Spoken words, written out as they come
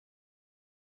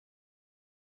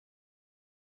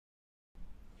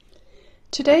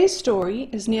Today's story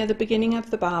is near the beginning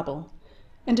of the Bible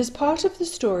and is part of the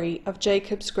story of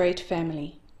Jacob's great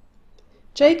family.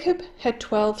 Jacob had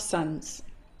 12 sons.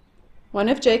 One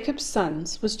of Jacob's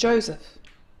sons was Joseph.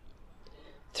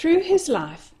 Through his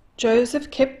life, Joseph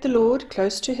kept the Lord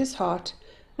close to his heart,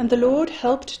 and the Lord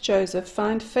helped Joseph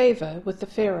find favor with the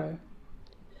Pharaoh.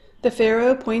 The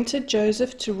Pharaoh appointed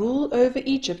Joseph to rule over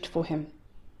Egypt for him.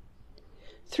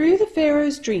 Through the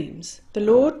Pharaoh's dreams, the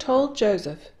Lord told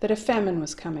Joseph that a famine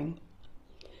was coming.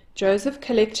 Joseph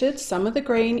collected some of the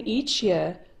grain each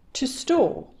year to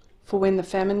store for when the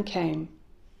famine came.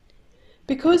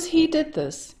 Because he did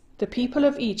this, the people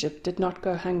of Egypt did not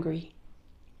go hungry.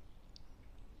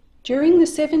 During the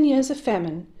 7 years of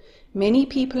famine, many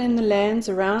people in the lands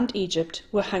around Egypt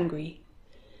were hungry.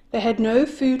 They had no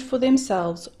food for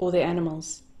themselves or their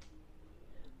animals.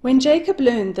 When Jacob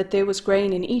learned that there was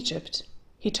grain in Egypt,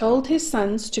 he told his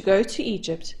sons to go to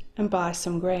Egypt and buy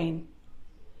some grain.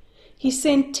 He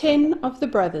sent 10 of the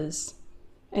brothers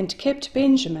and kept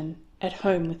Benjamin at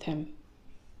home with him.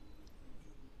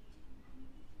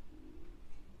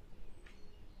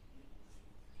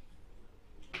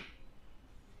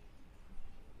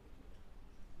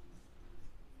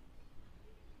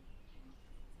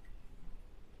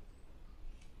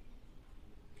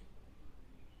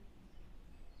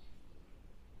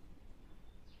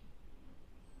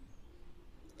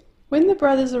 When the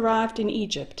brothers arrived in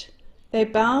Egypt, they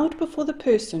bowed before the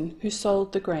person who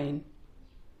sold the grain.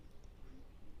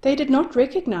 They did not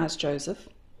recognize Joseph,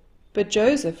 but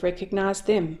Joseph recognized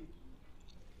them.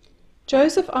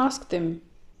 Joseph asked them,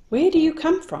 "Where do you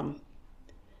come from?"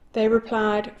 They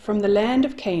replied, "From the land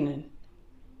of Canaan."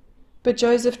 But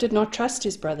Joseph did not trust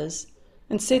his brothers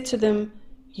and said to them,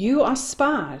 "You are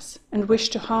spies and wish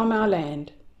to harm our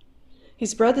land."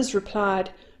 His brothers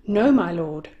replied, "No, my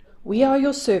lord. We are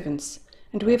your servants,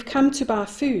 and we have come to buy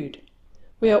food.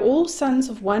 We are all sons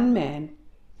of one man.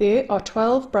 There are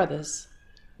 12 brothers.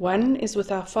 One is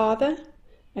with our father,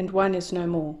 and one is no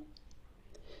more."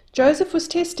 Joseph was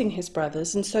testing his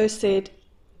brothers, and so said,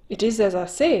 "It is as I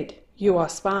said, you are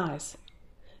spies.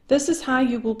 This is how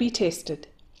you will be tested.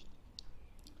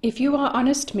 If you are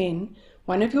honest men,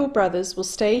 one of your brothers will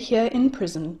stay here in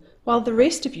prison, while the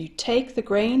rest of you take the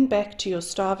grain back to your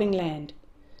starving land.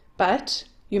 But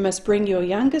you must bring your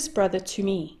youngest brother to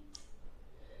me."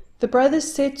 The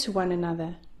brothers said to one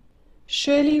another,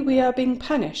 "Surely we are being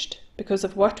punished because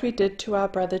of what we did to our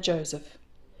brother Joseph.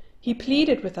 He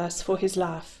pleaded with us for his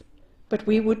life, but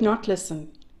we would not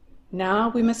listen. Now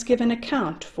we must give an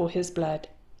account for his blood."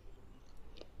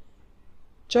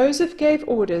 Joseph gave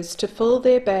orders to fill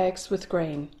their bags with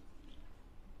grain.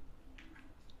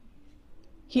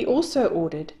 He also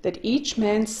ordered that each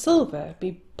man's silver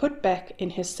be put back in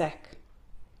his sack.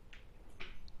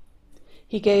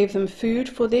 He gave them food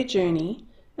for their journey,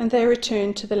 and they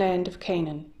returned to the land of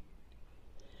Canaan.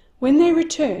 When they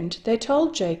returned, they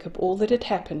told Jacob all that had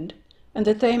happened, and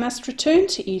that they must return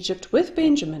to Egypt with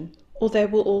Benjamin, or they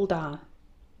will all die.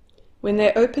 When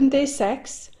they opened their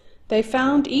sacks, they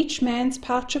found each man's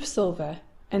pouch of silver,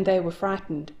 and they were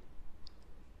frightened.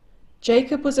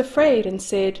 Jacob was afraid and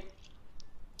said,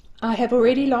 "I have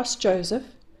already lost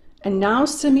Joseph, and now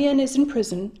Simeon is in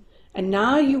prison, and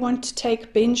now you want to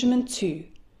take Benjamin too.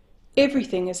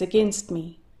 Everything is against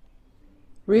me."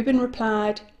 Reuben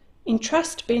replied,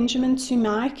 "Entrust Benjamin to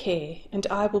my care, and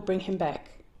I will bring him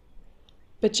back."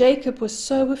 But Jacob was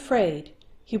so afraid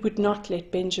he would not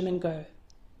let Benjamin go.